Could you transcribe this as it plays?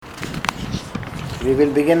We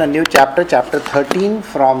will begin a new chapter, chapter 13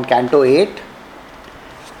 from Canto 8.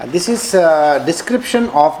 This is a description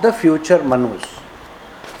of the future Manus.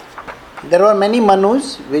 There were many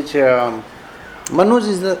Manus, which Manus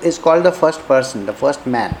is called the first person, the first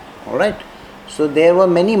man. Alright. So there were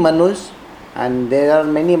many Manus and there are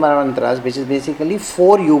many Manvantras, which is basically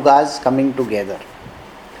 4 yugas coming together.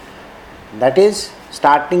 That is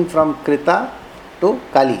starting from Krita to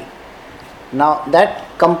Kali. Now that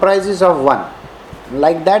comprises of one.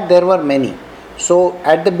 Like that there were many. So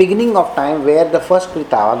at the beginning of time where the first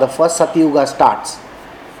Krita or the first Satyuga starts,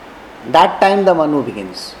 that time the Manu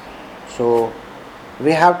begins. So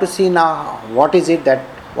we have to see now what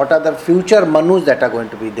are the future Manus that are going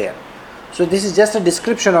to be there. So this is just a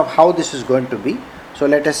description of how this is going to be. So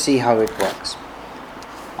let us see how it works.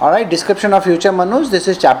 Alright, description of future Manus. This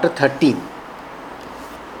is chapter 13.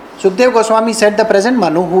 Sukdev Goswami said the present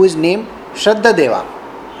Manu, who is named Shraddha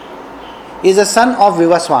is a son of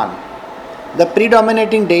Vivaswan, the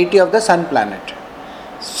predominating deity of the sun planet.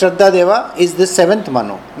 Shraddha is the 7th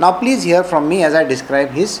Manu. Now please hear from me as I describe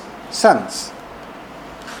his sons.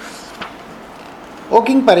 O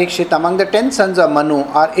King Parikshit, among the 10 sons of Manu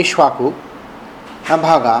are Ishwaku,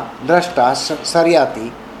 Nabhaga, Drashta,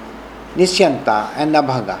 Saryati, Nishyanta and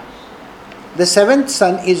Nabhaga. The 7th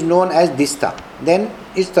son is known as Dista. Then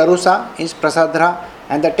is Tarusa, is Prasadra,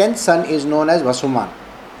 and the 10th son is known as Vasuman.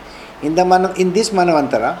 In this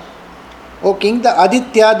Manvantara, O King, the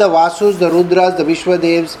Aditya, the Vasus, the Rudras, the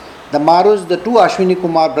Vishwadevs, the Marus, the 2 Ashwini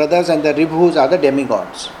Kumar brothers and the Ribhus are the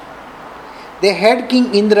demigods. The head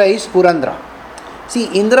king Indra is Purandra. See,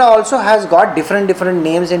 Indra also has got different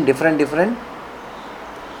names in different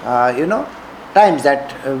times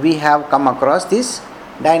that we have come across these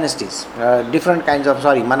dynasties, different kinds of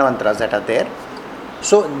Manvantras that are there.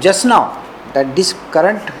 So just now, that this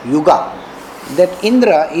current Yuga, that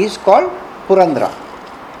Indra is called Purandra.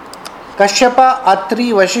 Kashyapa,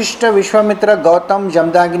 Atri, Vashishta, Vishwamitra, Gautam,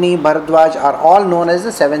 Jamdagini, Bharadwaj are all known as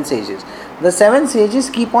the 7 sages. The 7 sages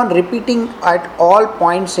keep on repeating at all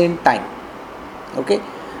points in time. Okay.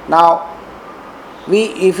 Now,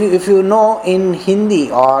 if you know in Hindi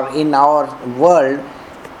or in our world,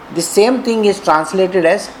 the same thing is translated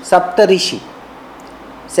as Saptarishi,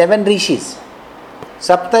 7 rishis.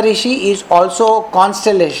 Saptarishi is also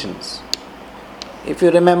constellations. If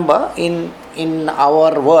you remember, in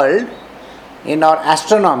our world, in our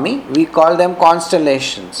astronomy, we call them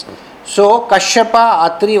constellations. So, Kashyapa,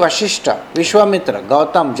 Atri, Vashishta, Vishwamitra,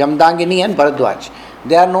 Gautam, Jamdagini and Bharadwaj,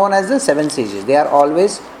 they are known as the 7 sages. They are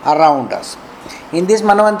always around us. In this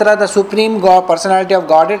Manvantara, the supreme God, personality of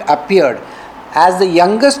Godhead appeared as the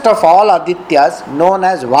youngest of all Adityas, known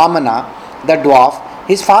as Vamana, the dwarf.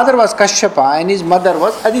 His father was Kashyapa and his mother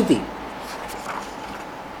was Aditi.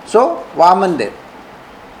 So, Vamandev.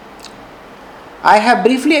 I have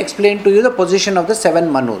briefly explained to you the position of the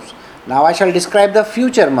 7 Manus. Now I shall describe the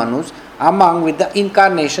future Manus among with the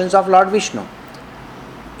incarnations of Lord Vishnu.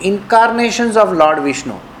 Incarnations of Lord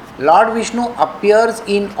Vishnu. Lord Vishnu appears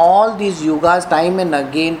in all these yugas time and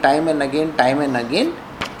again,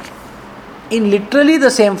 in literally the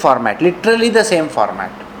same format.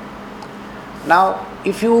 Now,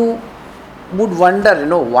 if you would wonder,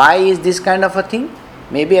 why is this kind of a thing?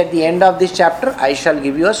 Maybe at the end of this chapter, I shall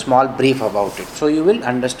give you a small brief about it, so you will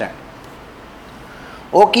understand.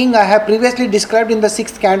 O King, I have previously described in the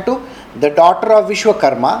 6th canto the daughter of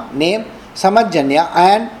Vishwakarma named Samajjanya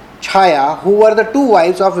and Chaya, who were the 2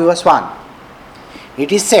 wives of Vivaswan.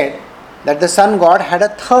 It is said that the sun god had a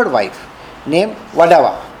 3rd wife named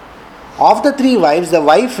Vadava. Of the 3 wives, the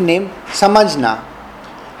wife named Samajna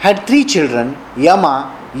had 3 children,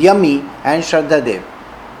 Yama, Yami and Shraddha.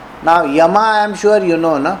 Now Yama, I am sure you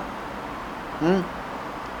know, no?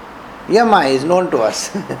 Yama is known to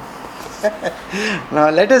us.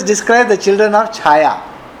 Now let us describe the children of Chaya.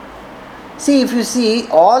 See, if you see,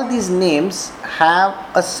 all these names have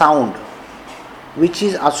a sound which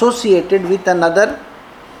is associated with another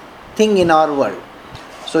thing in our world.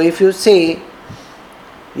 So if you say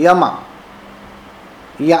Yama,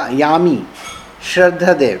 Yami,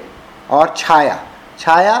 Shraddha or Chaya,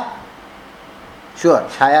 sure,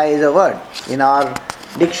 Chaya is a word in our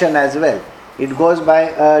diction as well. It goes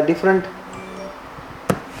by a different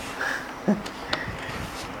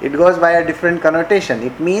connotation.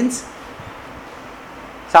 It means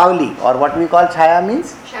Sauli, or what we call Chaya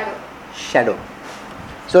means shadow.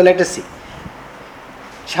 So let us see.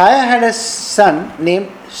 Chaya had a son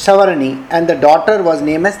named Savarani and the daughter was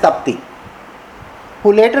named as Tapti,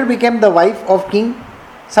 who later became the wife of King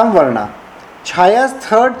Samvarna. Chaya's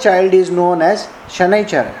 3rd child is known as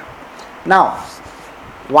Shanaichara. Now,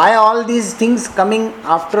 Why all these things coming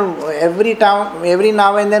after every time, every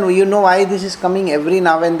now and then? You know why this is coming every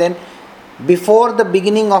now and then? Before the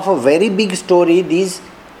beginning of a very big story, these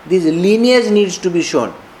lineage needs to be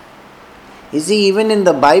shown. You see, even in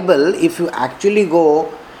the Bible, if you actually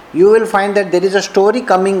go, you will find that there is a story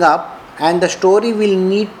coming up, and the story will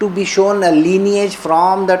need to be shown a lineage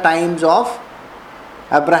from the times of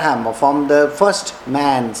Abraham, or from the first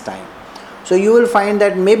man's time. So you will find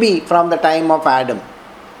that maybe from the time of Adam,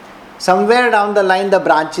 somewhere down the line the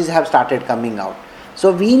branches have started coming out.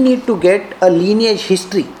 So we need to get a lineage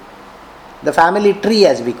history, the family tree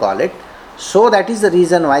as we call it. So that is the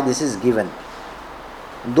reason why this is given.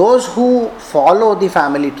 Those who follow the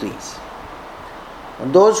family trees,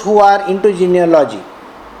 those who are into genealogy,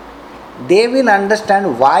 they will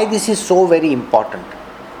understand why this is so very important.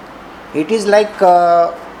 It is like,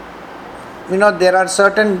 there are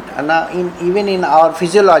certain, even in our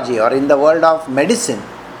physiology or in the world of medicine,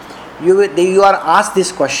 you are asked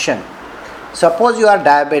this question. Suppose you are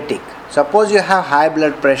diabetic, suppose you have high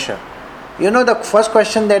blood pressure. The first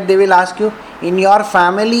question that they will ask you, in your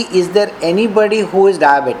family is there anybody who is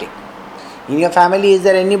diabetic? In your family is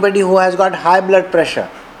there anybody who has got high blood pressure?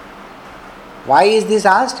 Why is this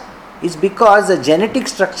asked? It's because the genetic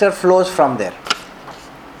structure flows from there.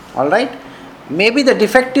 Alright? Maybe the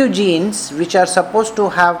defective genes which are supposed to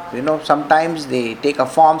have, sometimes they take a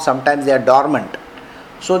form, sometimes they are dormant.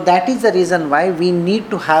 So that is the reason why we need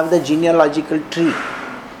to have the genealogical tree.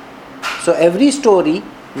 So every story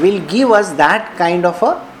will give us that kind of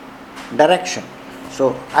a direction.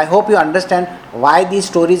 So I hope you understand why these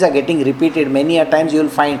stories are getting repeated. Many a times you will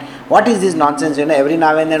find, what is this nonsense? Every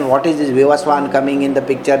now and then, what is this Vivaswan coming in the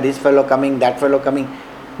picture, this fellow coming, that fellow coming.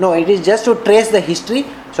 No, it is just to trace the history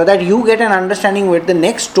so that you get an understanding with the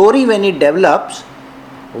next story when it develops,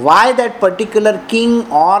 why that particular king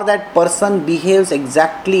or that person behaves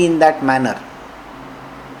exactly in that manner.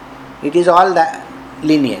 It is all that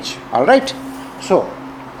lineage. Alright? So,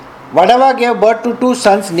 Vadava gave birth to 2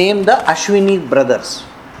 sons named the Ashwini brothers.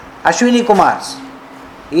 Ashwini Kumars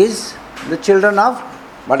is the children of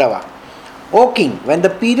Vadava. O king, when the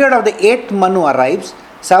period of the 8th Manu arrives,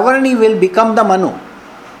 Savarni will become the Manu.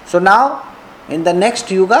 So now, in the next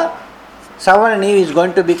Yuga, Savarni is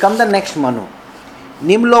going to become the next Manu.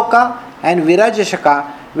 Nimloka and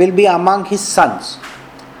Virajashaka will be among his sons.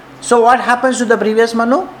 So what happens to the previous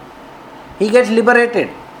Manu? He gets liberated.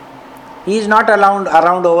 He is not allowed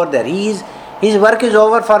around over there. His work is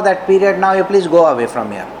over for that period. Now you please go away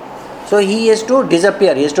from here. So he has to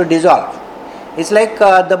disappear. He has to dissolve. It's like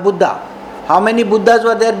the Buddha. How many Buddhas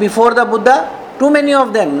were there before the Buddha? Too many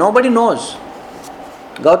of them. Nobody knows.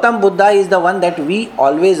 Gautam Buddha is the one that we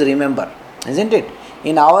always remember, isn't it?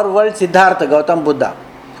 In our world, Siddhartha Gautam Buddha,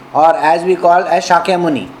 or as we call as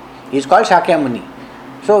Shakyamuni. He is called Shakyamuni.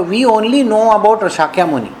 So we only know about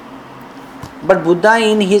Shakyamuni. But Buddha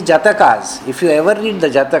in his Jatakas, if you ever read the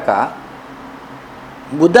Jataka,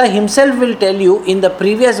 Buddha himself will tell you in the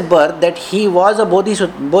previous birth that he was a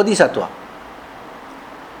Bodhisattva.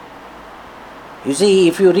 You see,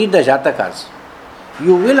 if you read the Jatakas,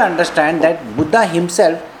 you will understand that Buddha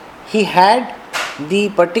himself, he had the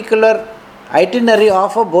particular itinerary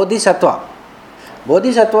of a Bodhisattva.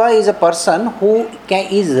 Bodhisattva is a person who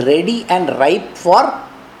is ready and ripe for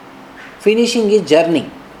finishing his journey.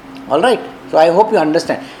 Alright? So I hope you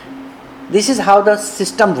understand. This is how the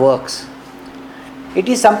system works. It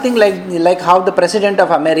is something like how the President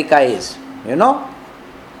of America is.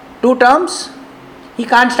 2 terms, he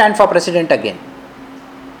can't stand for president again.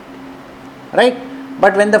 Right?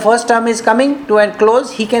 But when the first term is coming to a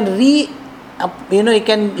close, he can he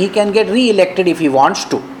can get re-elected if he wants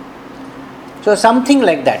to. So something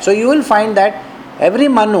like that. So you will find that every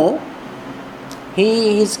Manu,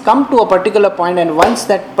 he is come to a particular point, and once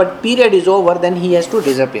that period is over, then he has to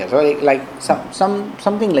disappear. So like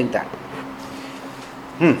something like that.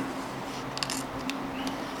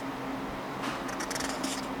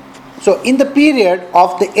 So in the period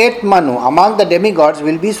of the 8th Manu, among the demigods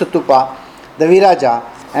will be Sutupa, the Viraja,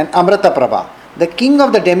 and Amritaprabha. The king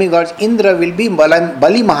of the demigods, Indra, will be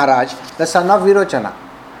Bali Maharaj, the son of Virochana.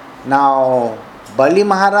 Now, Bali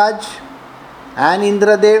Maharaj and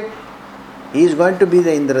Indradev, he is going to be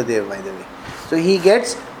the Indradev, by the way. So he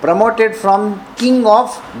gets promoted from king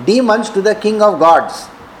of demons to the king of gods.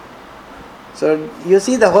 So you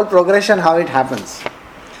see the whole progression, how it happens.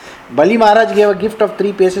 Bali Maharaj gave a gift of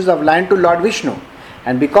 3 pieces of land to Lord Vishnu,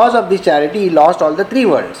 and because of this charity he lost all the 3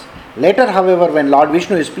 worlds. Later, however, when Lord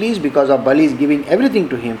Vishnu is pleased because of Bali's giving everything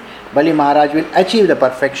to him, Bali Maharaj will achieve the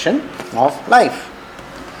perfection of life.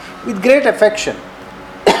 With great affection,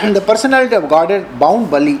 the personality of Godhead bound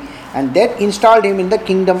Bali and then installed him in the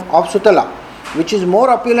kingdom of Sutala, which is more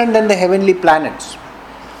opulent than the heavenly planets.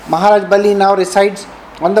 Maharaj Bali now resides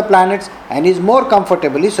on the planets and is more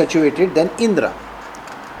comfortably situated than Indra.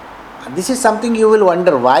 This is something you will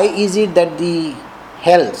wonder, why is it that the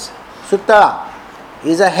hells, Sutala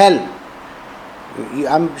is a hell?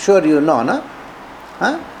 I'm sure you know, no?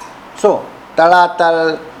 Huh? So,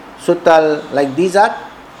 Talatal, Sutal, like these are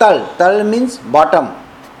Tal. Tal means bottom.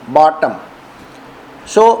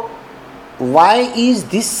 So, why is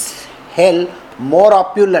this hell more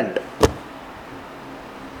opulent?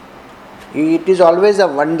 It is always a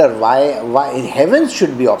wonder why heavens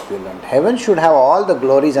should be opulent. Heaven should have all the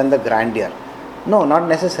glories and the grandeur. No, not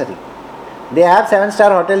necessary. They have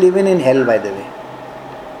 7-star hotel even in hell, by the way.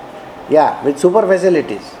 Yeah, with super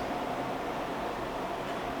facilities.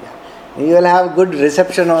 Yeah. You will have good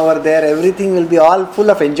reception over there. Everything will be all full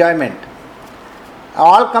of enjoyment.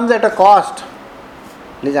 All comes at a cost.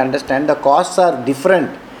 Please understand, the costs are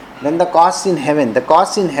different than the costs in heaven. The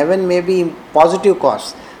costs in heaven may be positive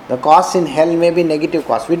costs. The costs in hell may be negative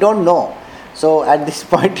costs. We don't know. So at this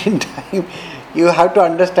point in time, you have to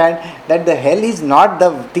understand that the hell is not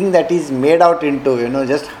the thing that is made out into,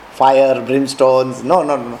 just fire, brimstones.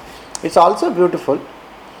 No. It's also beautiful.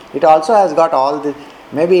 It also has got all the,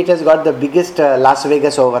 maybe it has got the biggest Las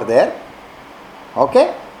Vegas over there.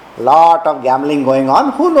 Okay? Lot of gambling going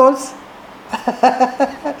on. Who knows?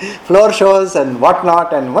 Floor shows and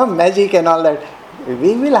whatnot and magic and all that.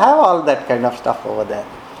 We will have all that kind of stuff over there.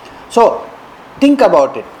 So, think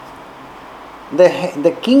about it.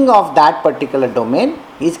 The king of that particular domain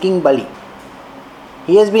is King Bali.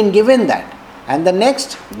 He has been given that. And the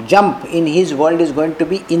next jump in his world is going to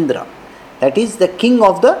be Indra. That is the king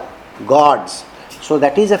of the gods. So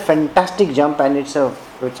that is a fantastic jump, and it's a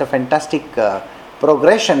fantastic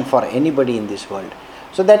progression for anybody in this world.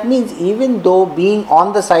 So that means even though being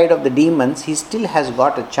on the side of the demons, he still has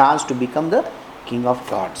got a chance to become the king of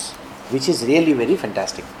gods, which is really very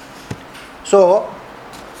fantastic. So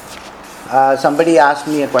somebody asked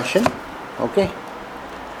me a question. Okay,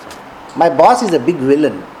 my boss is a big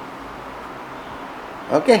villain.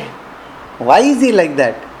 Okay, why is he like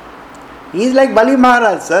that? He is like Bali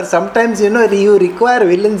Maharaj, sir. Sometimes you require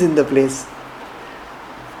villains in the place.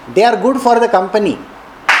 They are good for the company.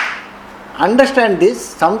 Understand this.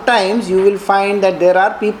 Sometimes you will find that there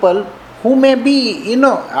are people who may be,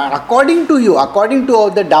 according to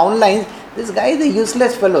the downlines, this guy is a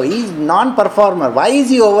useless fellow. He is non-performer. Why is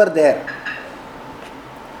he over there?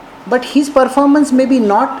 But his performance may be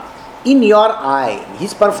not in your eye.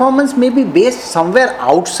 His performance may be based somewhere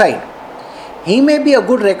outside. He may be a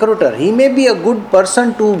good recruiter. He may be a good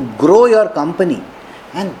person to grow your company.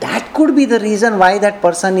 And that could be the reason why that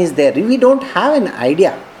person is there. We don't have an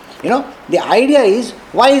idea. The idea is,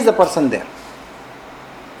 why is the person there?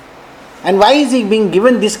 And why is he being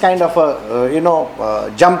given this kind of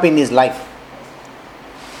a jump in his life?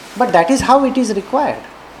 But that is how it is required.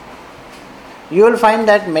 You will find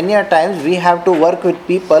that many a times we have to work with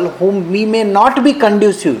people whom we may not be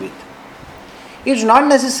conducive with. It's not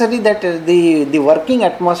necessary that the working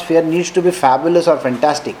atmosphere needs to be fabulous or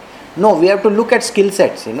fantastic. No, we have to look at skill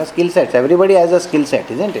sets. Skill sets. Everybody has a skill set,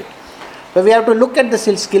 isn't it? So we have to look at the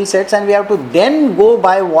skill sets, and we have to then go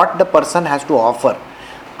by what the person has to offer.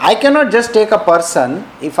 I cannot just take a person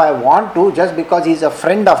if I want to, just because he is a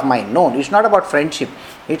friend of mine. No, it's not about friendship.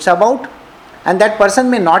 It's about, and that person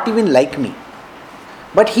may not even like me,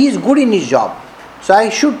 but he is good in his job, so I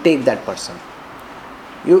should take that person.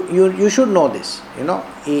 You should know this.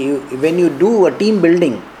 When you do a team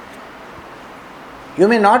building, you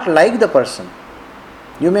may not like the person.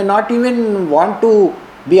 You may not even want to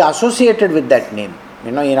be associated with that name.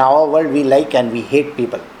 In our world we like and we hate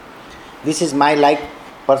people. This is my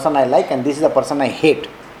person I like, and this is the person I hate.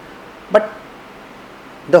 But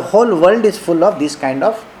the whole world is full of this kind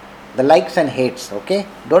of the likes and hates. Okay,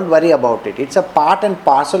 don't worry about it. It's a part and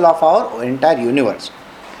parcel of our entire universe.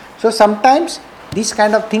 So sometimes these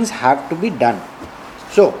kind of things have to be done.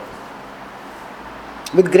 So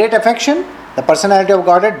with great affection, the personality of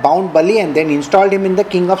Godhead bound Bali and then installed him in the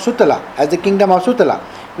king of Sutala, as the kingdom of Sutala,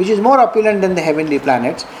 which is more opulent than the heavenly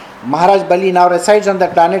planets. Maharaj Bali now resides on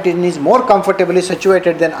that planet and is more comfortably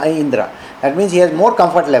situated than Indra. That means he has more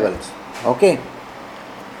comfort levels. Okay.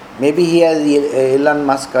 Maybe he has Elon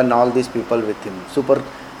Musk and all these people with him. Super.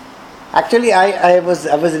 Actually, I was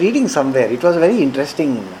reading somewhere. It was a very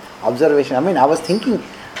interesting observation. I was thinking,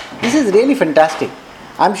 this is really fantastic.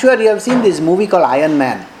 I'm sure you have seen this movie called Iron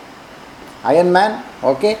Man. Iron Man,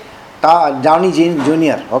 okay. Downey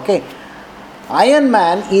Jr., okay. Iron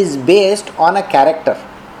Man is based on a character.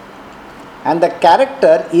 and the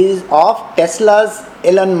character is of Tesla's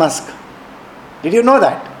Elon Musk. Did you know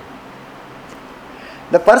that?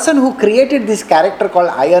 The person who created this character called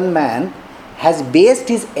Iron Man has based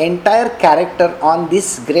his entire character on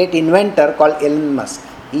this great inventor called Elon Musk.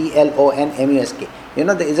 Elonmusk. You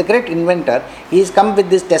know, there is a great inventor. He has come with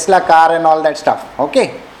this Tesla car and all that stuff.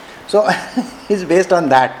 Okay. So, he's based on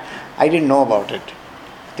that. I didn't know about it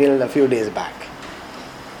till a few days back.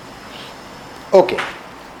 Okay.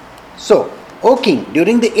 So, O King,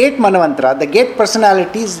 during the 8th Manvantra, the great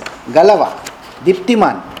personalities Galava,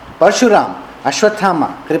 Diptiman, Parshuram,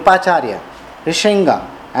 Ashwathama, Kripacharya, Rishinga,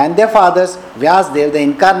 and their fathers Vyasdev, the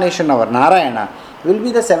incarnation of Narayana, will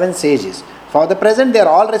be the 7 sages. For the present, they are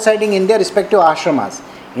all residing in their respective ashramas.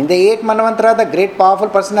 In the 8th Manvantra, the great powerful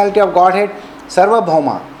personality of Godhead,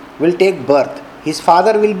 Sarvabhauma, will take birth. His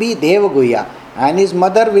father will be Devaguhya and his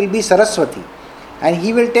mother will be Saraswati. And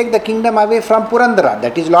he will take the kingdom away from Purandara,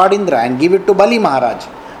 that is Lord Indra, and give it to Bali Maharaj.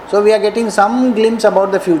 So we are getting some glimpse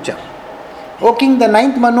about the future. O King, the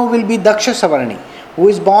 9th Manu will be Daksha Savarni, who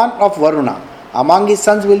is born of Varuna. Among his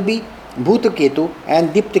sons will be Bhutaketu and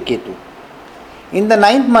Diptaketu. In the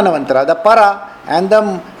 9th Manvantra, the Para and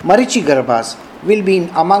the Marichigarbhas will be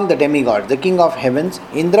among the demigods, the king of heavens.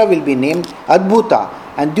 Indra will be named Adbhuta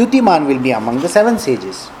and Dyutiman will be among the 7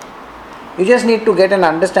 sages. You just need to get an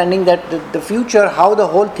understanding that the future, how the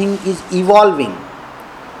whole thing is evolving.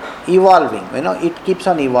 It keeps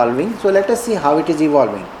on evolving. So let us see how it is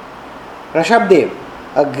evolving. Rishabdev,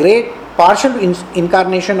 a great partial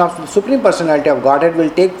incarnation of the Supreme Personality of Godhead, will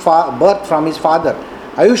take birth from his father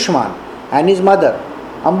Ayushman and his mother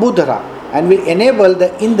Ambudhara, and will enable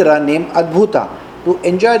the Indra named Adbhuta to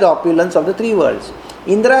enjoy the opulence of the 3 worlds.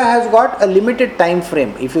 Indra has got a limited time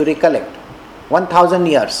frame, if you recollect, 1000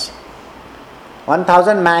 years,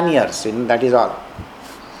 1000 man years, that is all.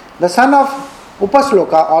 The son of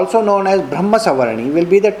Upasloka, also known as Brahma Savarni, will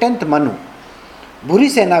be the 10th Manu.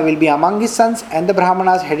 Bhurisena will be among his sons, and the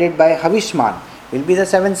Brahmanas headed by Havishman will be the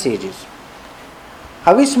 7 sages.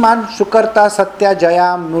 Havishman, Sukarta, Satya,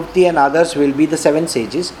 Jaya, Murti and others will be the 7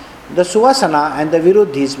 sages. The Suvasana and the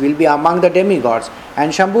Viruddhis will be among the demigods,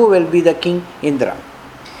 and Shambhu will be the king Indra.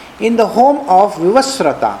 In the home of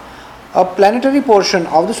Vivasrata, a planetary portion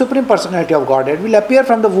of the Supreme Personality of Godhead will appear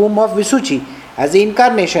from the womb of Visuchi as the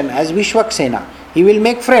incarnation as Vishwaksena. He will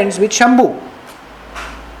make friends with Shambhu.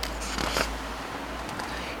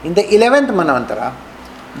 In the 11th Manvantara,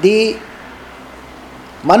 the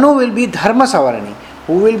Manu will be Dharma Savarni,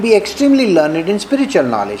 who will be extremely learned in spiritual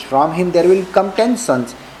knowledge. From him there will come 10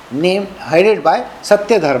 sons headed by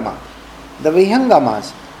Satya Dharma. The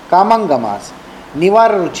Vihangamas, Kamangamas,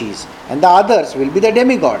 Nivararuchis and the others will be the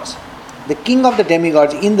demigods. The king of the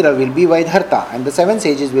demigods, Indra, will be Vaidharta, and the 7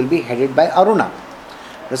 sages will be headed by Aruna.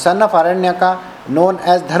 The son of Aranyaka, known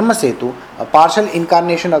as Dharmasetu, a partial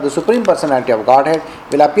incarnation of the Supreme Personality of Godhead,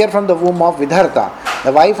 will appear from the womb of Vidharta,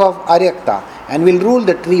 the wife of Aryakta, and will rule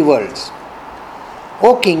the 3 worlds.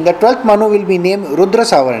 O King, the 12th Manu will be named Rudra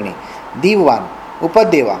Savarni. Divan,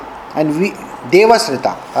 Upadeva, and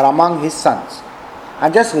Devasrita are among his sons. I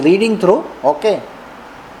am just reading through, okay,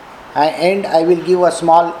 and I will give a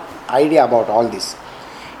small idea about all this.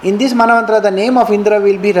 In this Manvantra, the name of Indra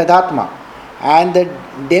will be Radhatma, and the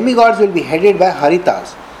demigods will be headed by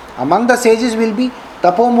Haritas. Among the sages will be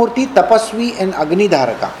Tapomurti, Tapasvi and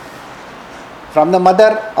Agnidharaka. From the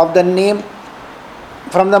mother named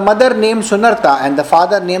Sunarta and the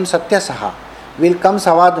father named Satyasaha will come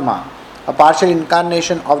Savadma, a partial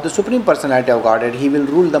incarnation of the Supreme Personality of Godhead. He will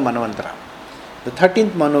rule the Manvantra. The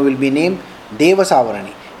 13th Manu will be named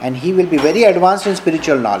Devasavarani, and he will be very advanced in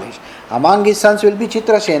spiritual knowledge. Among his sons will be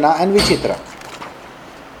Chitrasena and Vichitra.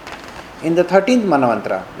 In the 13th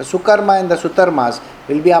Manvantra, the Sukarma and the Sutarmas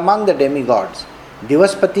will be among the demigods.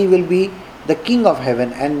 Divaspati will be the king of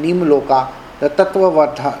heaven, and Nimloka, the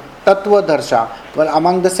Tattva-darsha, were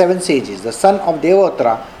among the 7 sages. The son of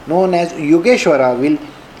Devatra, known as Yugeshwara, will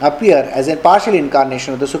appear as a partial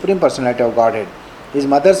incarnation of the Supreme Personality of Godhead. His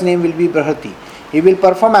mother's name will be Brahati. He will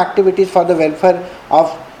perform activities for the welfare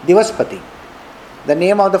of Divaspati. The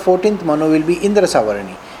name of the 14th Manu will be Indra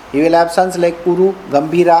Savarni. He will have sons like Kuru,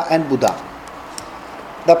 Gambhira and Buddha.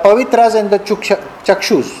 The Pavitras and the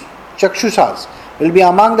Chakshusas will be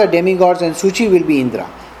among the demigods, and Suchi will be Indra.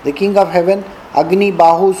 The king of heaven, Agni,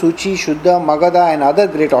 Bahu, Suchi, Shuddha, Magadha and other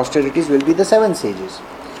great austerities will be the 7 sages.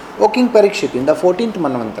 O King Parikshit, in the 14th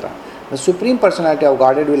Manvantra, the Supreme Personality of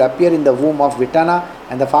Godhead will appear in the womb of Vitana,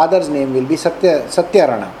 and the father's name will be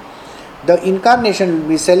Satyarana. The incarnation will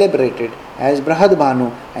be celebrated as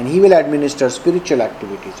Brahadbhanu, and he will administer spiritual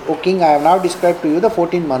activities. O King, I have now described to you the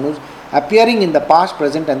 14 Manus appearing in the past,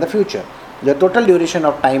 present and the future. The total duration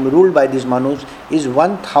of time ruled by these Manus is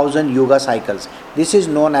 1000 yuga cycles. This is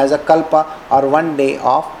known as a kalpa or 1 day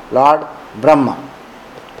of Lord Brahma.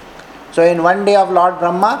 So in 1 day of Lord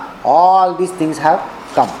Brahma, all these things have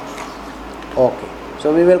come. Okay.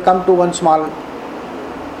 So we will come to one small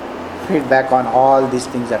feedback on all these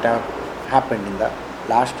things that have happened in the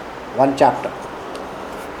last one chapter.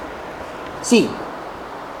 See,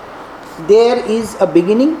 there is a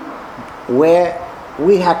beginning where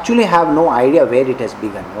we actually have no idea where it has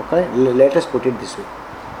begun. Okay, let us put it this way.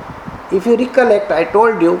 If you recollect, I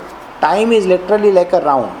told you time is literally like a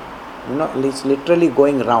round. It's literally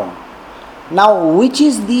going round. Now, which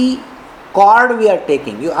is the chord we are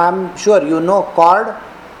taking? I'm sure you know chord,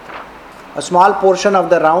 a small portion of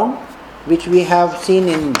the round which we have seen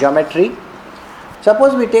in geometry.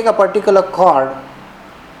 Suppose we take a particular chord.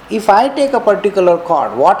 If I take a particular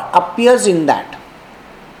chord, what appears in that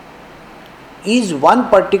is one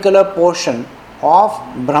particular portion of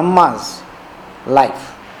Brahma's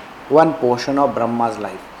life. One portion of Brahma's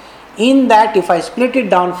life. In that, if I split it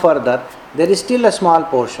down further, there is still a small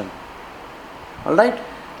portion. Alright?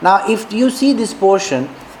 Now, if you see this portion,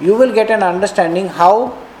 you will get an understanding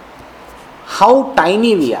how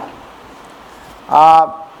tiny we are.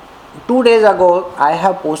 2 days ago, I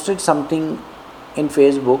have posted something in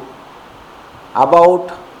Facebook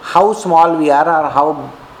about how small we are or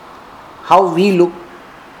how we look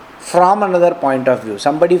from another point of view.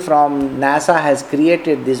 Somebody from NASA has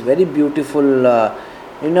created this very beautiful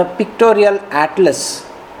pictorial atlas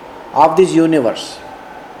of this universe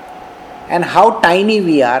and how tiny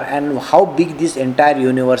we are and how big this entire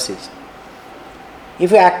universe is.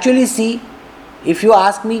 If you actually see, if you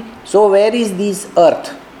ask me, so where is this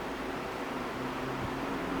earth?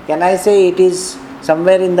 Can I say it is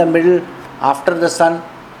somewhere in the middle after the sun,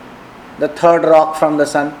 the third rock from the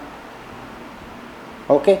sun?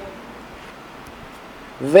 Okay.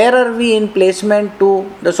 Where are we in placement to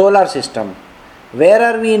the solar system? Where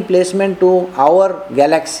are we in placement to our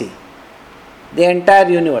galaxy? The entire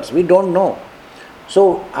universe. We don't know.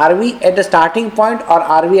 So, are we at a starting point or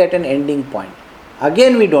are we at an ending point?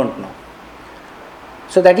 Again, we don't know.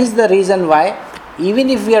 So, that is the reason why, even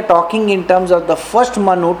if we are talking in terms of the first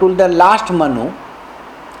Manu to the last Manu,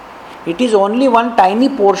 it is only one tiny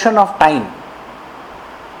portion of time.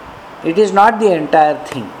 It is not the entire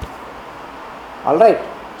thing. Alright.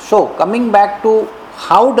 So, coming back to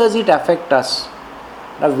how does it affect us?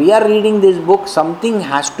 Now, we are reading this book, something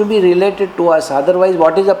has to be related to us. Otherwise,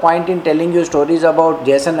 what is the point in telling you stories about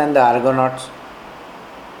Jason and the Argonauts?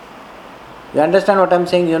 You understand what I am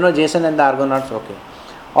saying? You know Jason and the Argonauts? Okay.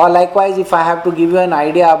 Or likewise, if I have to give you an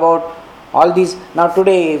idea about all these. Now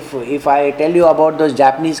today, if I tell you about those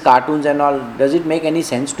Japanese cartoons and all, does it make any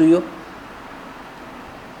sense to you?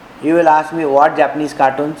 You will ask me, what Japanese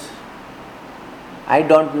cartoons? I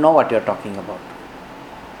don't know what you are talking about.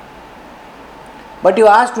 But you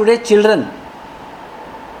ask today's children,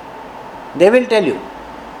 they will tell you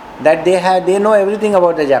that they know everything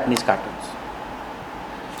about the Japanese cartoons.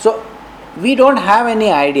 So we don't have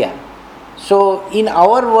any idea. So in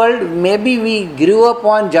our world, maybe we grew up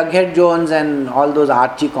on Jughead Jones and all those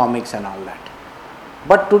Archie comics and all that.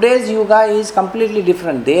 But today's Yuga is completely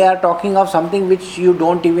different. They are talking of something which you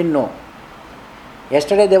don't even know.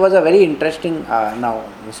 Yesterday there was a very interesting,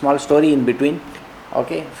 small story in between.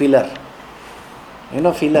 Okay, filler. You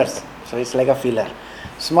know fillers. So it's like a filler.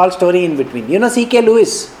 Small story in between. You know C.K.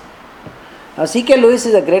 Lewis. Now C.K. Lewis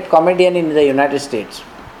is a great comedian in the United States.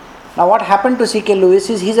 Now what happened to C.K. Lewis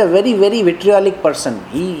is he's a very, very vitriolic person.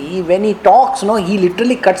 He when he talks, he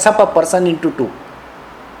literally cuts up a person into two.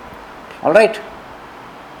 Alright?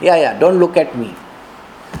 Yeah, don't look at me.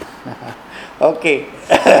 Okay.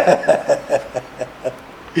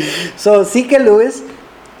 So C.K. Lewis,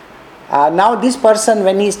 now this person,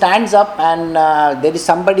 when he stands up and there is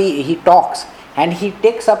somebody, he talks and he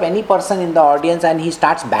takes up any person in the audience and he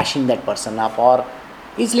starts bashing that person up, or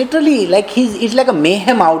it's literally like it's like a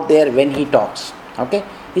mayhem out there when he talks. Okay,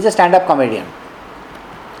 he's a stand-up comedian,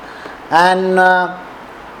 and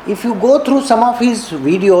if you go through some of his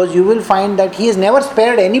videos, you will find that he has never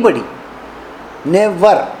spared anybody,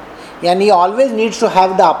 never, and he always needs to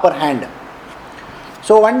have the upper hand.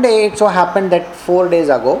 So one day it so happened that 4 days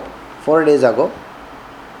ago,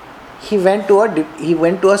 he went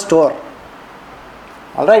to a store.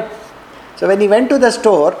 All right. So when he went to the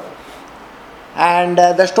store, and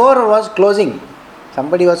the store was closing,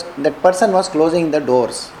 that person was closing the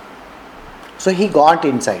doors. So he got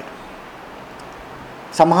inside.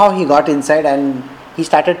 Somehow he got inside and he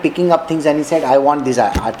started picking up things and he said, I want these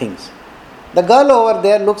things. The girl over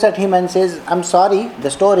there looks at him and says, I'm sorry, the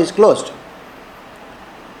store is closed.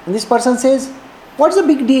 And this person says, what's the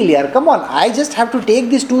big deal here? Come on, I just have to take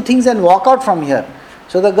these two things and walk out from here.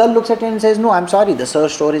 So the girl looks at him and says, no, I'm sorry, the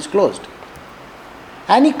store is closed.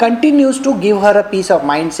 And he continues to give her a peace of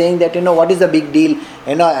mind, saying that, what is the big deal?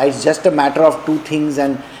 It's just a matter of two things,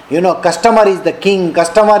 and customer is the king,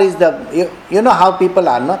 customer is the, you know how people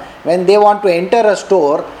are, no? When they want to enter a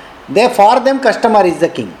store, for them customer is the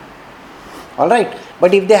king. Alright?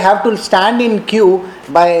 But if they have to stand in queue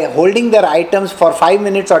by holding their items for 5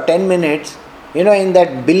 minutes or 10 minutes, in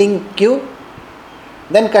that billing queue,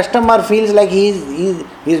 then customer feels like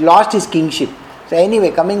he's lost his kingship. So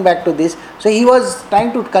anyway, coming back to this, so he was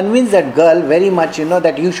trying to convince that girl very much,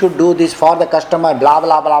 that you should do this for the customer, blah,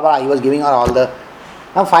 blah, blah, blah. He was giving her all the...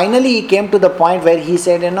 Now finally he came to the point where he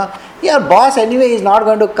said, your boss anyway is not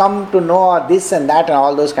going to come to know this and that and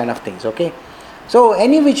all those kind of things, okay? So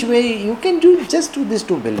any which way, you can just do this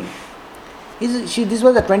to billing. This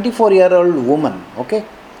was a 24-year-old woman, okay?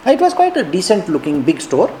 It was quite a decent looking big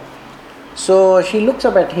store. So she looks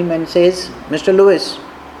up at him and says, Mr. Lewis,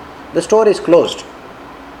 the store is closed.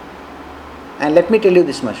 And let me tell you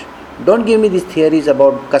this much. Don't give me these theories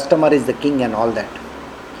about customer is the king and all that.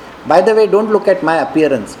 By the way, don't look at my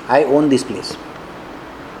appearance. I own this place.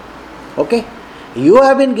 Okay? You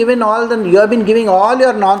have been giving all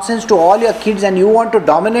your nonsense to all your kids, and you want to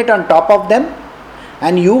dominate on top of them,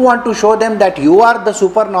 and you want to show them that you are the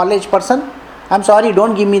super knowledge person. I'm sorry,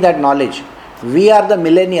 don't give me that knowledge. We are the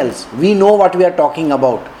millennials. We know what we are talking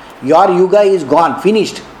about. Your yuga is gone,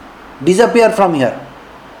 finished. Disappear from here.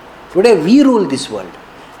 Today we rule this world,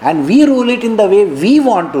 and we rule it in the way we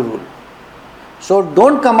want to rule. So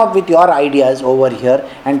don't come up with your ideas over here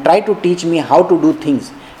and try to teach me how to do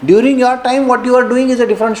things. During your time, what you are doing is a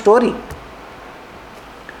different story.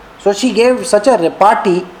 So she gave such a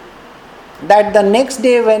repartee that the next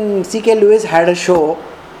day when C.K. Lewis had a show,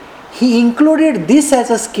 he included this as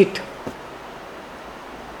a skit.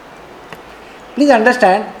 Please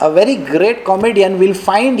understand, a very great comedian will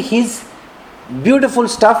find his beautiful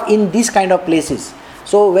stuff in these kind of places.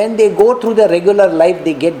 So when they go through the regular life,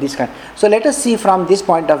 they get this kind. So let us see from this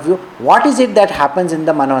point of view, what is it that happens in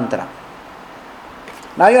the Manvantara?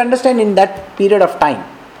 Now you understand, in that period of time,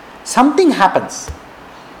 something happens,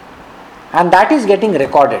 and that is getting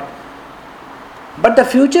recorded. But the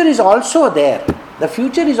future is also there. The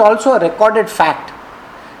future is also a recorded fact.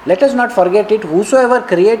 Let us not forget it. Whosoever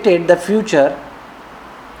created the future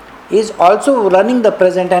is also running the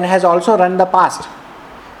present and has also run the past.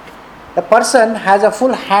 The person has a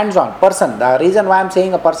full hands-on person. The reason why I am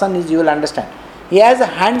saying a person is, you will understand. He has a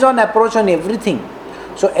hands-on approach on everything.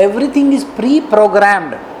 So everything is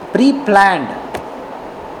pre-programmed, pre-planned.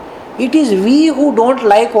 It is we who don't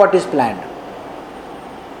like what is planned.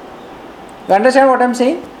 You understand what I am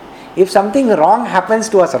saying? If something wrong happens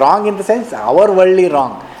to us, wrong in the sense our worldly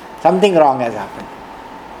wrong, something wrong has happened,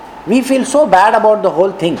 we feel so bad about the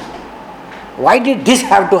whole thing. Why did this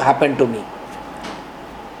have to happen to me?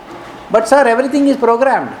 But sir, everything is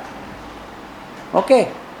programmed.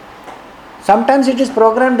 Okay. Sometimes it is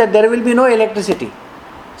programmed that there will be no electricity.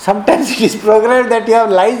 Sometimes it is programmed that your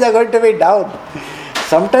lives are going to be down.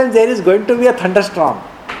 Sometimes there is going to be a thunderstorm.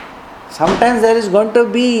 Sometimes there is going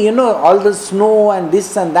to be, all the snow and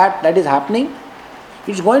this and that is happening.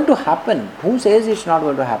 It's going to happen. Who says it's not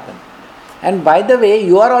going to happen? And by the way,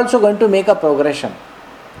 you are also going to make a progression.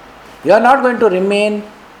 You are not going to remain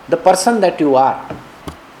the person that you are.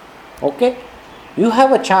 Okay? You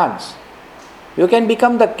have a chance. You can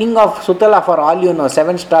become the king of Sutala for all you know,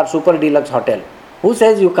 7-star super deluxe hotel. Who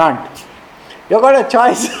says you can't? You got a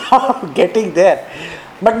choice of getting there.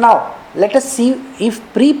 But now, let us see if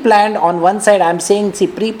pre-planned on one side, I am saying,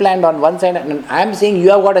 pre-planned on one side, and I am saying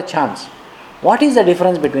you have got a chance. What is the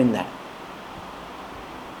difference between that?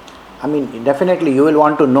 I mean, definitely you will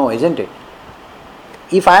want to know, isn't it?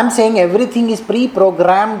 If I am saying everything is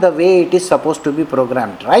pre-programmed the way it is supposed to be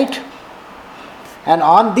programmed, right? And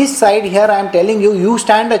on this side here I am telling you, you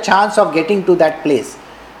stand a chance of getting to that place.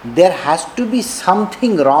 There has to be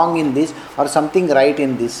something wrong in this or something right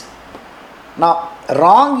in this. Now,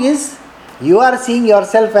 wrong is you are seeing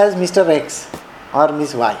yourself as Mr. X or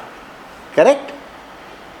Miss Y. Correct?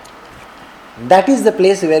 That is the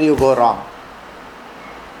place where you go wrong.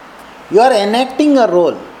 You are enacting a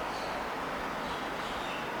role.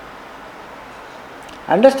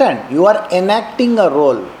 Understand? You are enacting a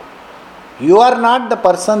role. You are not the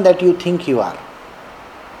person that you think you are.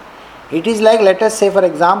 It is like, let us say for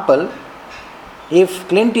example, if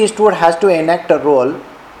Clint Eastwood has to enact a role,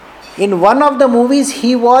 in one of the movies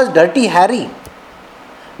he was Dirty Harry.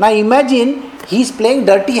 Now imagine He's playing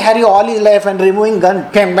Dirty Harry all his life and removing gun,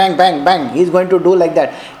 bang, bang, bang, bang. He's going to do like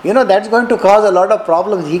that. That's going to cause a lot of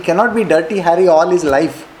problems. He cannot be Dirty Harry all his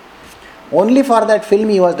life. Only for that film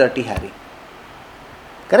he was Dirty Harry.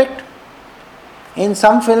 Correct? In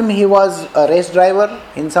some film he was a race driver,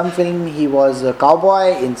 in some film he was a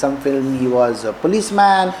cowboy, in some film he was a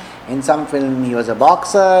policeman, in some film he was a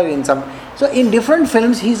boxer, so in different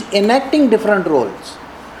films he's enacting different roles.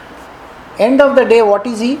 End of the day, what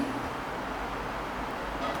is he?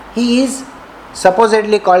 He is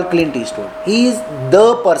supposedly called Clint Eastwood. He is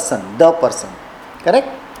the person. Correct?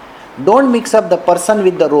 Don't mix up the person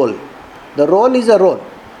with the role. The role is a role.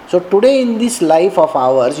 So today in this life of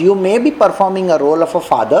ours, you may be performing a role of a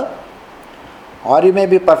father, or you may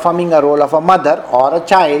be performing a role of a mother or a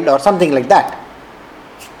child or something like that.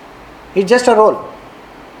 It's just a role.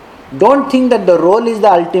 Don't think that the role is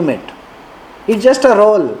the ultimate. It's just a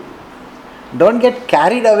role. Don't get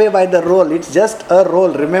carried away by the role. It's just a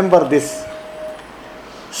role. Remember this.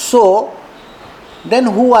 So, then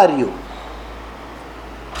who are you?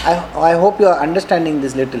 I hope you are understanding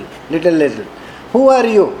this little. Who are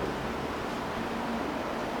you?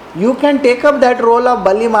 You can take up that role of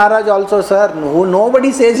Bali Maharaj also, sir. Who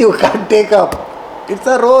nobody says you can't take up. It's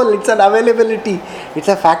a role, it's an availability, it's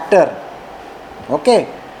a factor.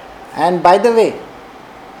 Okay? And by the way,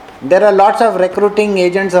 there are lots of recruiting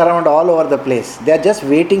agents around all over the place. They are just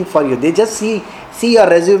waiting for you. They just see your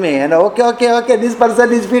resume and okay, this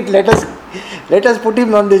person is fit. Let us put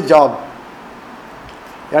him on this job.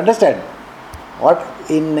 You understand? What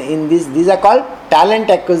in this, these are called talent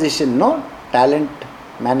acquisition, no? Talent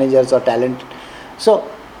managers or talent. So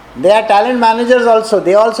they are talent managers also.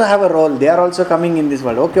 They also have a role. They are also coming in this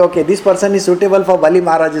world. Okay, this person is suitable for Bali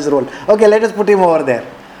Maharaj's role. Okay, let us put him over there.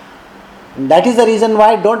 That is the reason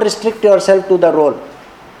why don't restrict yourself to the role.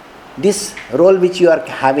 This role which you are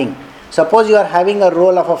having. Suppose you are having a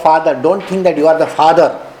role of a father. Don't think that you are the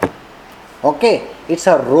father. Okay, it's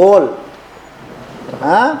a role.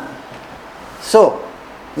 So,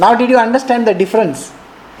 now did you understand the difference?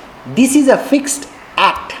 This is a fixed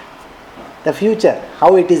act. The future,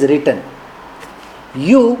 how it is written.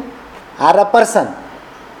 You are a person.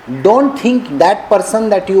 Don't think that person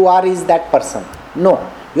that you are is that person. No,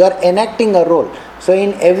 you are enacting a role. So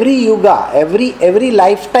in every yuga, every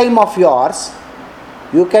lifetime of yours,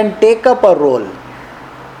 you can take up a role.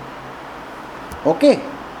 Okay?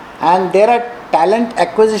 And there are talent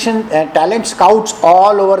acquisition, talent scouts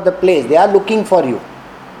all over the place. They are looking for you.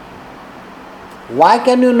 Why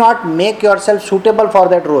can you not make yourself suitable for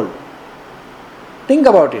that role? Think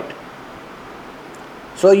about it.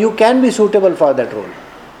 So you can be suitable for that role.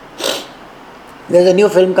 There is a new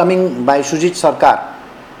film coming by Shujit Sarkar.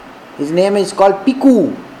 His name is called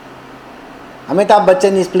Piku. Amitabh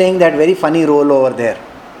Bachchan is playing that very funny role over there.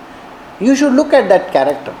 You should look at that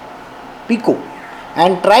character, Piku,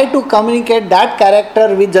 and try to communicate that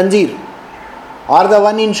character with Zanjeer or the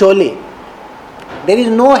one in Sholay. There is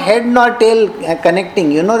no head nor tail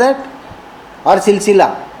connecting, you know that? Or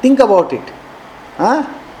Silsila. Think about it.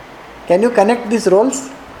 Can you connect these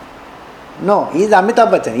roles? No, he is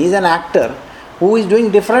Amitabh Bachchan. He is an actor who is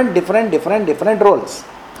doing different roles.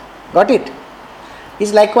 Got it?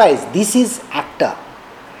 Is likewise, this is actor.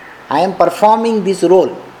 I am performing this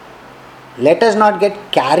role. Let us not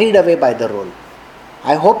get carried away by the role.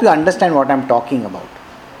 I hope you understand what I am talking about.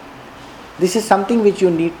 This is something which you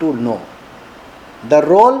need to know. The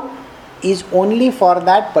role is only for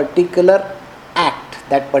that particular act,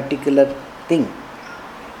 that particular thing.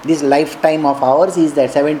 This lifetime of ours is that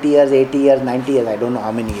 70 years, 80 years, 90 years, I don't know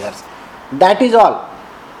how many years. That is all.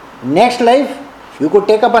 Next life, you could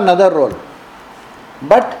take up another role.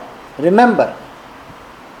 But remember,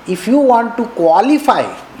 if you want to qualify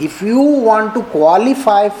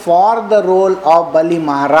for the role of Bali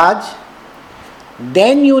Maharaj,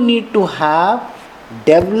 then you need to have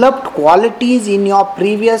developed qualities in your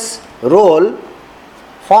previous role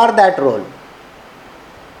for that role.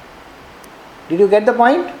 Did you get the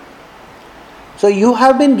point? So you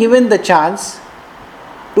have been given the chance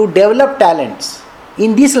to develop talents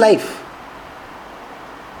in this life.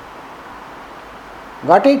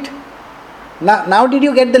 Got it? Now did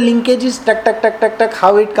you get the linkages? Tuck,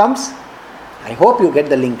 how it comes? I hope you get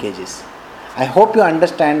the linkages. I hope you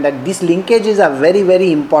understand that these linkages are very,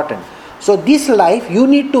 very important. So this life, you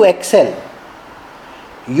need to excel.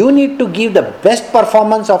 You need to give the best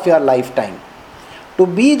performance of your lifetime. To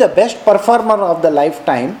be the best performer of the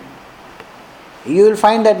lifetime, you will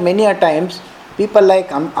find that many a times, people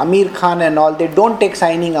like Amir Khan and all, they don't take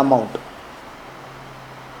signing amount.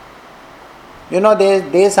 You know,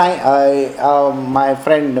 they sign, my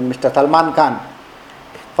friend Mr. Salman Khan,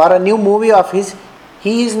 for a new movie of his,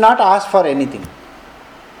 he is not asked for anything.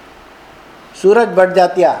 Suraj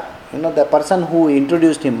Bhattacharya, the person who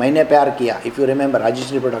introduced him, Maine Pyar Kiya, if you remember,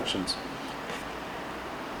 Rajeshri Productions.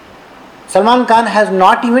 Salman Khan has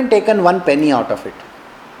not even taken 1 penny out of it.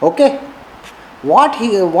 Okay?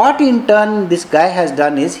 What in turn this guy has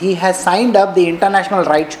done is, he has signed up the international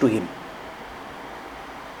rights to him.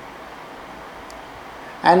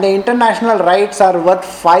 And the international rights are worth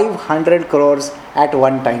 500 crores at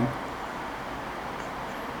one time.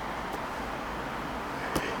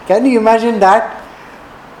 Can you imagine that?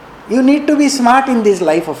 You need to be smart in this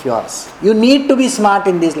life of yours. You need to be smart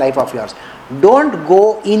in this life of yours. Don't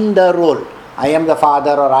go in the role. I am the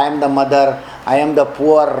father, or I am the mother, I am the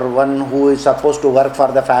poor one who is supposed to work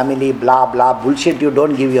for the family, blah blah bullshit. You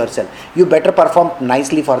don't give yourself. You better perform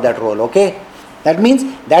nicely for that role, okay? That means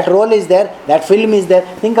that role is there, that film is there.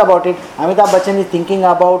 Think about it. Amitabh Bachchan is thinking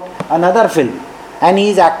about another film and he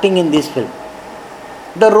is acting in this film.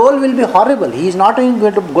 The role will be horrible. He is not even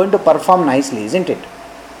going to perform nicely, isn't it?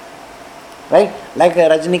 Right? Like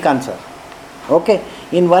Rajinikanth sir. Okay?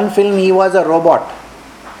 In one film he was a robot.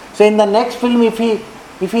 So in the next film, if he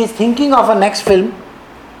is thinking of a next film,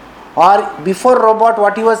 or before robot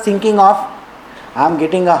what he was thinking of, I am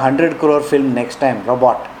getting 100 crore film next time,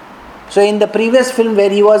 robot. So in the previous film where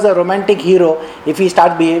he was a romantic hero, if he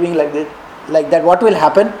starts behaving like that, what will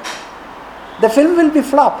happen? The film will be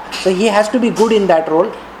flop. So he has to be good in that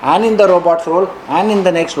role, and in the robot's role, and in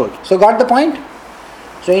the next role. So got the point?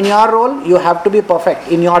 So in your role, you have to be perfect.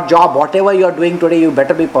 In your job, whatever you are doing today, you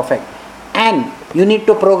better be perfect. And you need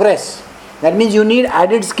to progress. That means you need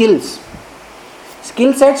added skills.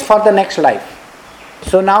 Skill sets for the next life.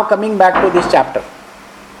 So now coming back to this chapter.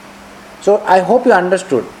 So I hope you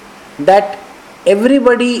understood that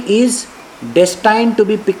everybody is destined to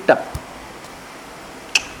be picked up,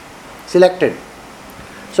 selected.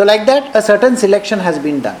 So like that, a certain selection has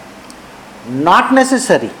been done. Not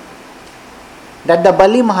necessary that the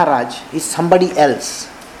Bali Maharaj is somebody else.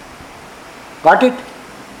 Got it?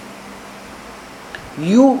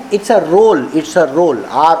 It's a role,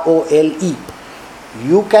 R-O-L-E.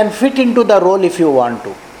 You can fit into the role if you want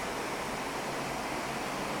to.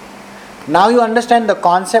 Now you understand the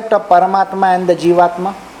concept of Paramatma and the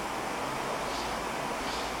Jivatma?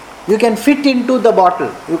 You can fit into the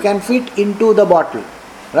bottle.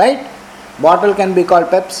 Right? Bottle can be called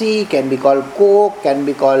Pepsi, can be called Coke, can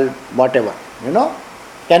be called whatever.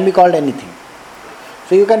 Can be called anything.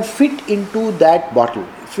 So you can fit into that bottle,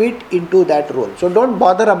 fit into that role. So don't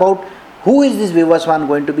bother about who is this Vivaswan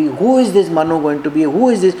going to be, who is this Manu going to be, who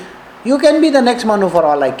is this. You can be the next Manu for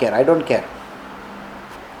all I care. I don't care.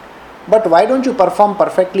 But why don't you perform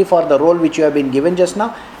perfectly for the role which you have been given just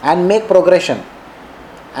now and make progression,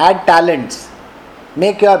 add talents,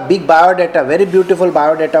 make your big biodata, very beautiful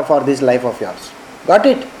biodata for this life of yours. Got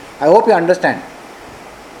it? I hope you understand.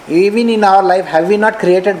 Even in our life, have we not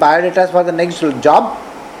created biodatas for the next job?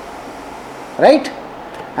 Right?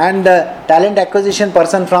 And the talent acquisition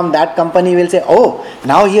person from that company will say, oh,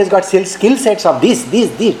 now he has got skill sets of this,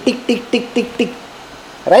 tick, tick, tick, tick, tick.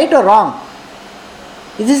 Right or wrong?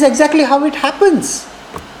 This is exactly how it happens.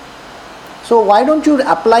 So why don't you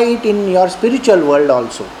apply it in your spiritual world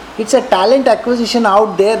also? It's a talent acquisition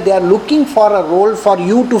out there. They are looking for a role for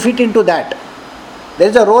you to fit into that. There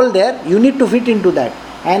is a role there. You need to fit into that.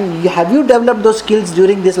 And have you developed those skills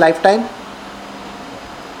during this lifetime?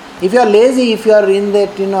 If you are lazy, if you are in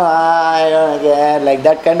that, like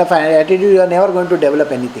that kind of attitude, you are never going to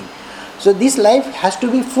develop anything. So this life has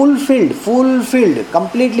to be fulfilled,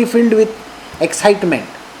 completely filled with excitement.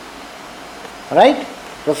 Right?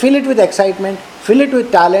 So fill it with excitement, fill it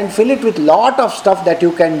with talent, fill it with lot of stuff that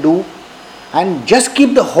you can do, and just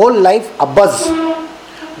keep the whole life abuzz.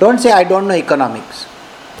 Don't say, I don't know economics.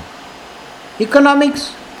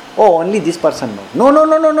 Economics? Oh, only this person knows.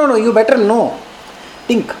 No, you better know.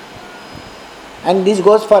 Think. And this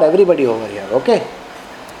goes for everybody over here, okay?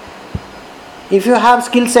 If you have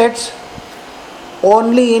skill sets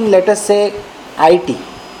only in, let us say, IT,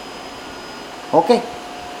 okay?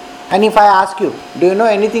 And if I ask you, do you know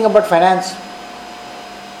anything about finance?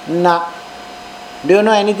 Nah. Do you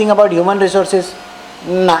know anything about human resources?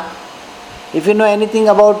 Nah. If you know anything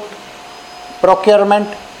about procurement?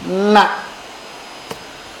 Nah.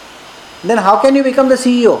 Then how can you become the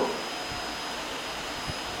CEO?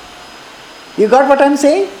 You got what I am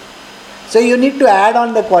saying? So you need to add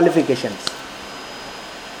on the qualifications.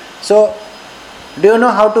 So, do you know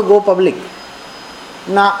how to go public?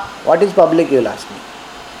 Nah. What is public, you will ask me?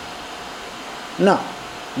 No.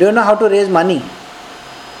 Do you know how to raise money?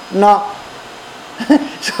 No.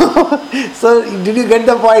 So, So did you get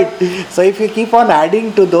the point? So if you keep on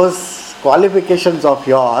adding to those qualifications of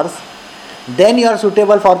yours, then you are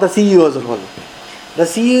suitable for the CEO's role. The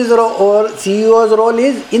CEO's role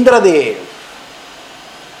is Indradev.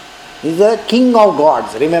 He is the king of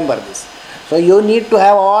gods, remember this. So you need to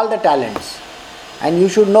have all the talents, and you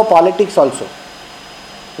should know politics also.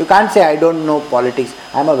 You can't say I don't know politics,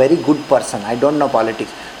 I am a very good person, I don't know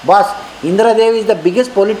politics. Boss, Indradev is the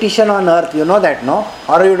biggest politician on earth, you know that, no?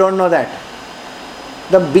 Or you don't know that?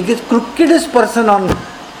 The biggest, crookedest person on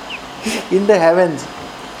in the heavens.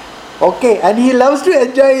 Okay, and he loves to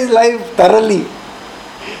enjoy his life thoroughly.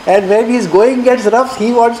 And when his going gets rough,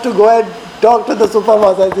 he wants to go and talk to the super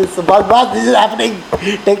boss and says, boss, this is happening,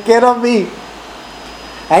 take care of me.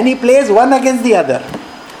 And he plays one against the other.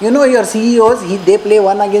 You know your CEOs, they play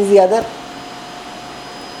one against the other.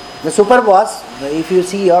 The super boss, if you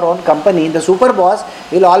see your own company, the super boss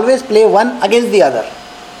will always play one against the other.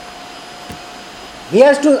 He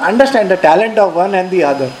has to understand the talent of one and the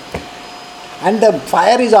other. And the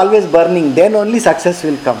fire is always burning, then only success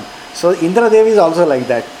will come. So Indradev is also like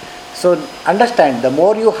that. So understand, the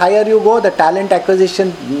more you higher you go, the talent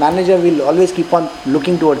acquisition manager will always keep on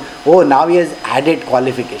looking toward, oh, now he has added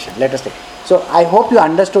qualification. Let us take. So I hope you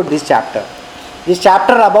understood this chapter. This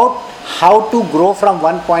chapter about how to grow from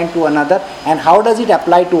one point to another and how does it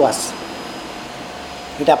apply to us.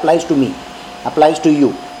 It applies to me, applies to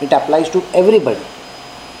you, it applies to everybody.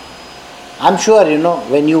 I'm sure,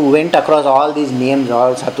 when you went across all these names,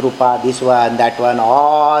 all Satrupa, this one, that one,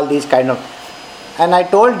 all these kind of, and I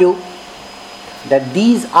told you that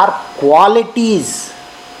these are qualities.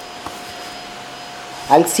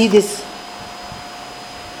 I'll see this.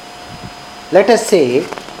 Let us say,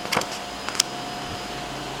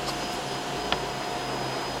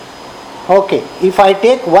 okay, if I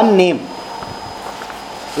take one name,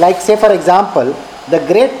 like say for example, the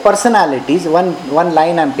great personalities, one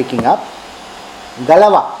line I'm picking up,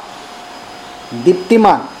 Galava,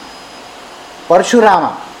 Diptiman,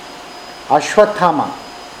 Parshurama, Ashwathama,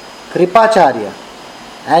 Kripacharya,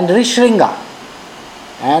 and Rishringa,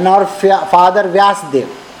 and our father Vyasdev,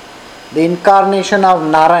 the incarnation of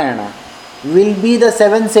Narayana, will be the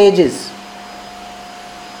 7 sages.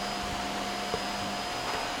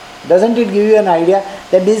 Doesn't it give you an idea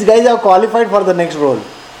that these guys are qualified for the next role?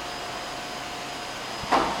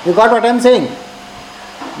 You got what I am saying?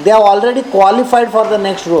 They are already qualified for the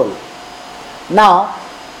next role. Now,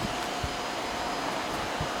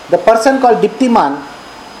 the person called Diptiman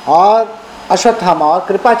or Ashwathama or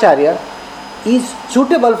Kripacharya is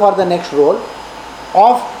suitable for the next role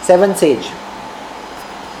of 7 sage.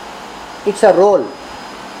 It's a role.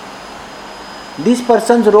 This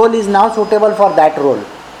person's role is now suitable for that role.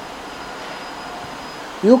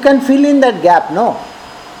 You can fill in that gap, no?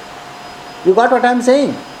 You got what I am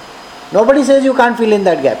saying? Nobody says you can't fill in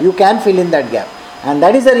that gap. You can fill in that gap. And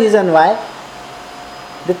that is the reason why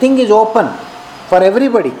the thing is open for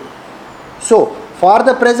everybody. So, for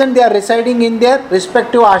the present they are residing in their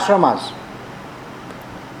respective ashramas.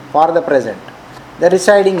 For the present. They are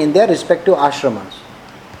residing in their respective ashramas.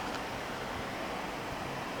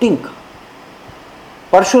 Think.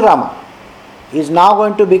 Parshurama is now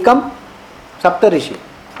going to become Saptarishi.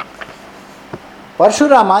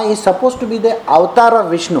 Parshurama is supposed to be the avatar of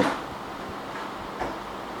Vishnu.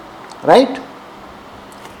 Right?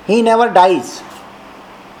 He never dies.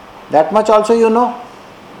 That much also you know.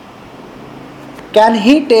 Can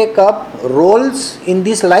he take up roles in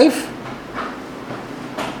this life?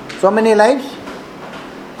 So many lives?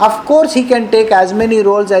 Of course he can take as many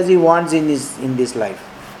roles as he wants in this life.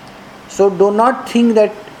 So do not think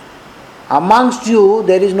that amongst you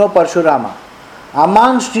there is no Parshurama.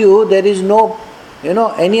 Amongst you there is no,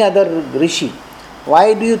 any other Rishi.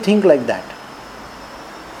 Why do you think like that?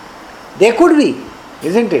 They could be,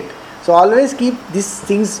 isn't it? So always keep these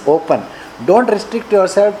things open. Don't restrict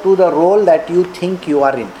yourself to the role that you think you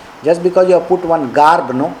are in. Just because you have put one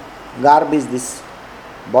garb, no? Garb is this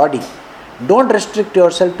body. Don't restrict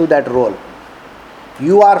yourself to that role.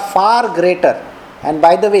 You are far greater. And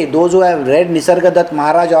by the way, those who have read Nisargadatta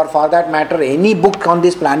Maharaj or for that matter any book on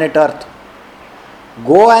this planet Earth,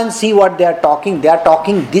 go and see what they are talking. They are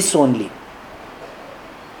talking this only.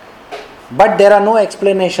 But there are no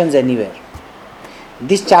explanations anywhere.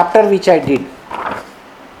 This chapter which I did,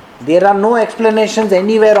 there are no explanations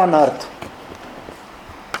anywhere on earth.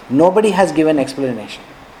 Nobody has given explanation.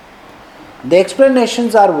 The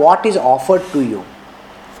explanations are what is offered to you.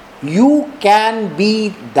 You can be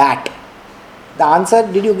that. The answer,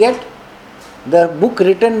 did you get? The book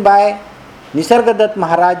written by Nisargadatta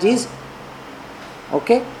Maharaj is,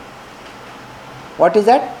 okay? What is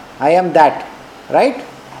that? I am that. Right?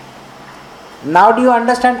 Now do you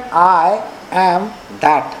understand? I am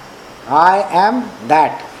that. I am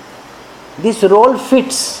that. This role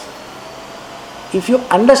fits if you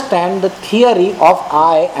understand the theory of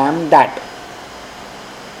I am that.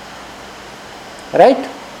 Right?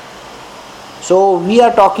 So we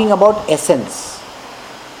are talking about essence.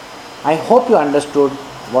 I hope you understood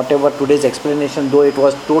whatever today's explanation, though it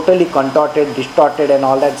was totally contorted, distorted and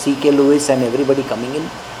all that, C.K. Lewis and everybody coming in.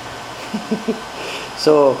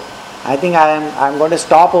 So I think I'm going to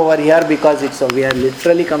stop over here because we are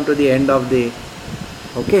literally come to the end of the.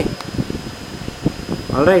 Okay.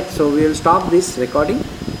 Alright, so we will stop this recording.